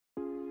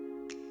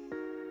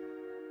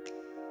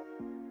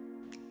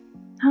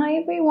Hi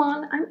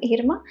everyone, I'm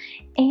Irma,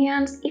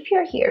 and if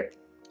you're here,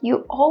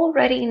 you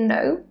already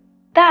know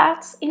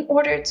that in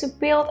order to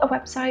build a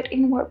website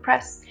in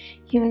WordPress,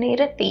 you need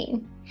a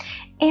theme.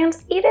 And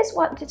it is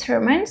what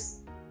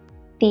determines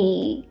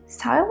the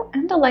style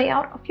and the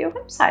layout of your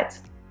website.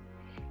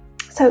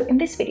 So in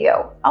this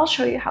video, I'll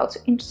show you how to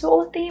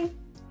install a theme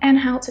and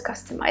how to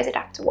customize it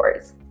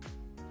afterwards.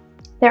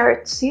 There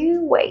are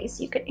two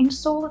ways you can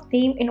install a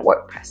theme in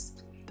WordPress.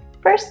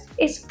 First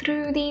is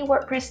through the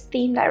WordPress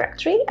theme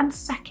directory, and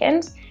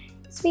second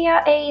is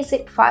via a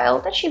zip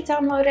file that you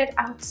downloaded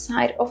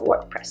outside of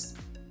WordPress.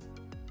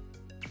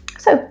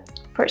 So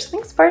first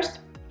things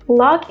first,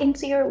 log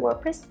into your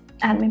WordPress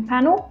admin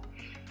panel,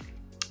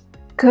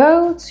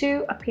 go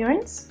to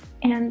Appearance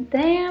and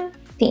then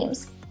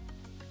Themes.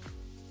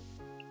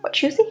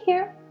 What you see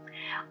here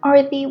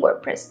are the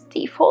WordPress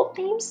default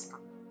themes,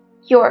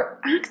 your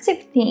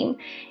active theme,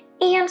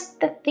 and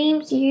the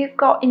themes you've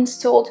got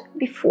installed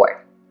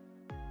before.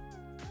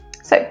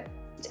 So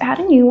to add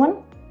a new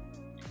one,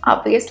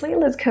 obviously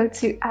let's go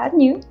to Add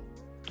New.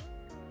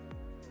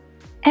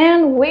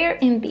 And we're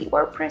in the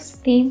WordPress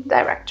theme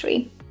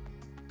directory.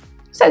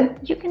 So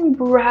you can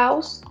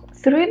browse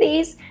through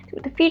these,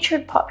 through the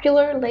featured,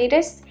 popular,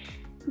 latest,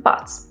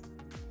 but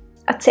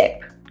a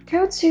tip,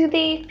 go to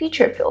the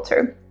feature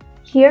filter.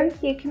 Here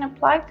you can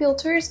apply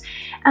filters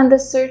and the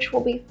search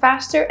will be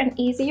faster and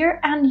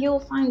easier, and you'll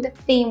find the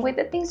theme with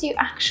the things you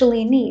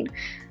actually need.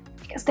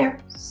 Because there are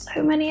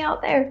so many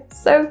out there,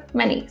 so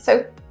many.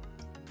 So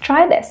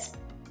try this.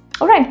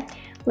 All right,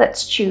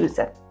 let's choose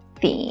a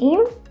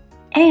theme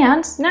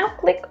and now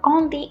click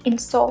on the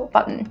install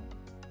button.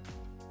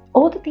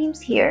 All the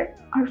themes here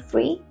are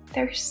free,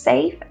 they're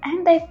safe,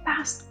 and they've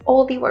passed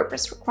all the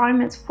WordPress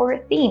requirements for a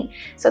theme.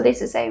 So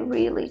this is a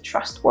really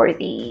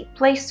trustworthy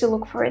place to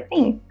look for a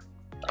theme.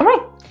 All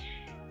right,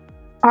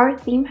 our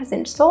theme has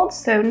installed.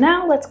 So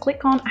now let's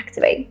click on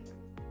activate.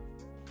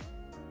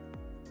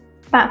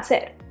 That's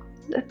it.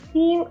 The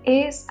theme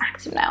is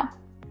active now.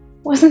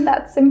 Wasn't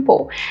that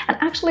simple? And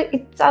actually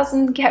it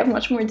doesn't get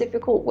much more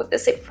difficult with the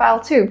zip file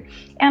too.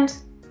 And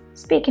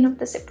speaking of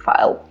the zip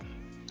file,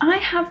 I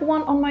have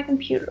one on my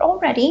computer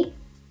already.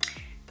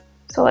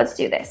 So let's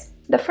do this.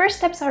 The first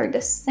steps are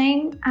the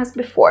same as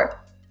before.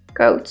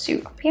 Go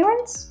to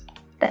Appearance,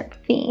 then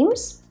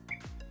Themes,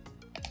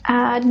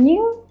 Add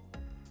New,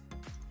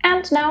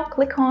 and now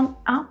click on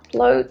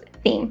Upload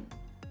Theme.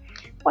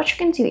 What you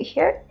can do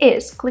here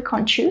is click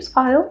on Choose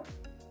File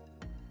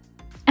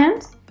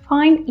and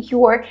find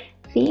your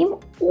theme,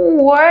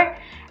 or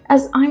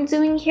as I'm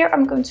doing here,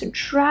 I'm going to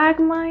drag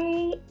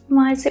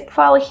my zip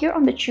file here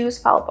on the Choose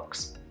File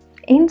box.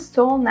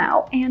 Install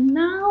now, and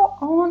now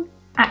on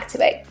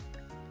Activate.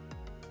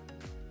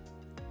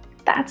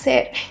 That's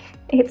it,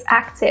 it's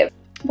active.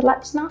 But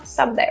let's not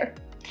stop there.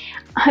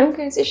 I'm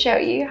going to show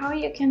you how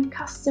you can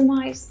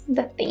customize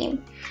the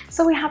theme.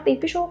 So we have the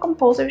Visual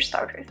Composer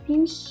Starter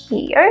theme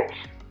here.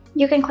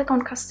 You can click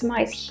on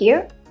Customize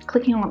here,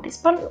 clicking on this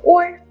button,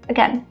 or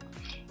again,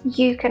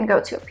 you can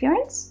go to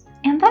Appearance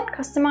and then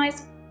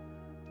Customize.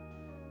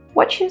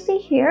 What you see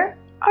here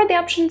are the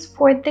options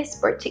for this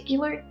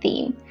particular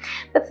theme.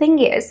 The thing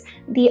is,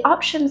 the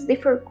options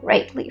differ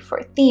greatly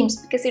for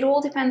themes because it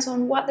all depends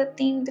on what the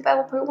theme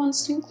developer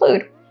wants to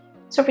include.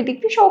 So for the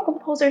Visual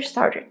Composer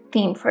Starter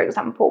theme, for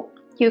example,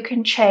 you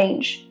can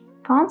change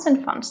fonts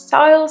and font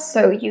styles,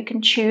 so you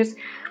can choose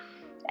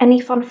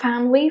any font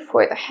family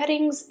for the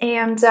headings,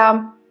 and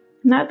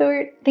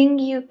another thing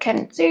you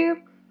can do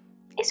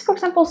is, for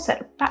example,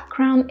 set a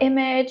background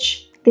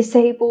image,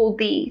 disable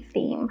the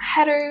theme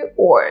header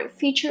or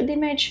featured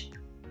image.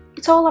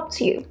 It's all up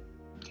to you.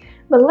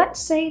 But let's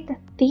say the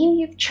theme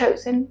you've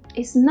chosen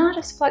is not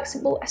as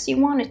flexible as you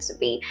want it to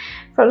be.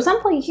 For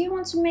example, you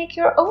want to make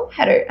your own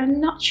header and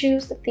not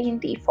choose the theme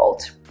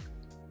default.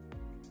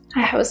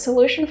 I have a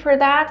solution for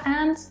that,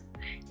 and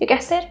you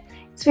guessed it,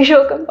 it's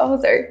Visual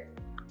Composer.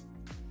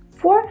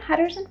 For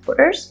headers and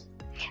footers,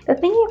 the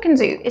thing you can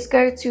do is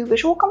go to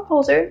Visual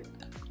Composer,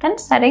 then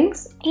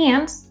Settings,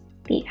 and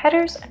the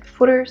Headers and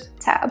Footers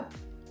tab.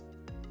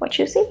 What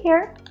you see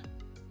here,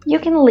 you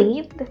can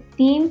leave the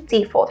theme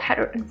default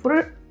header and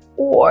footer,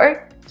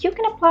 or you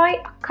can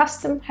apply a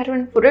custom header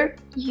and footer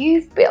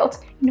you've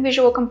built in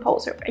Visual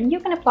Composer, and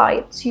you can apply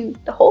it to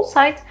the whole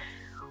site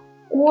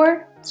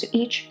or to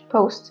each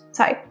post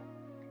type.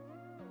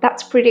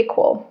 That's pretty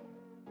cool.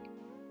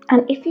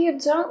 And if you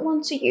don't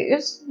want to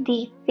use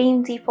the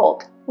theme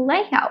default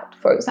layout,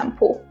 for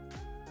example,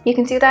 you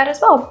can do that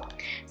as well.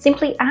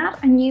 Simply add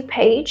a new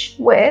page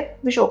with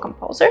Visual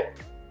Composer.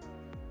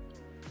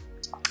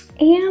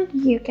 And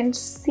you can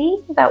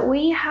see that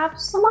we have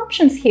some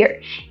options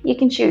here. You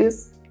can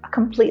choose a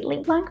completely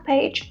blank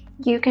page.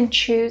 You can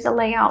choose a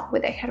layout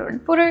with a header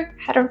and footer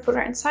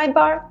and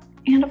sidebar.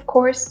 And of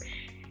course,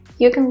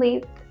 you can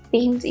leave the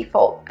theme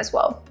default as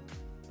well.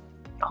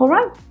 All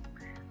right.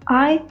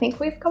 I think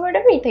we've covered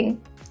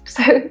everything.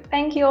 So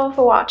thank you all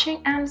for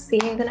watching and see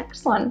you in the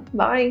next one.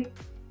 Bye!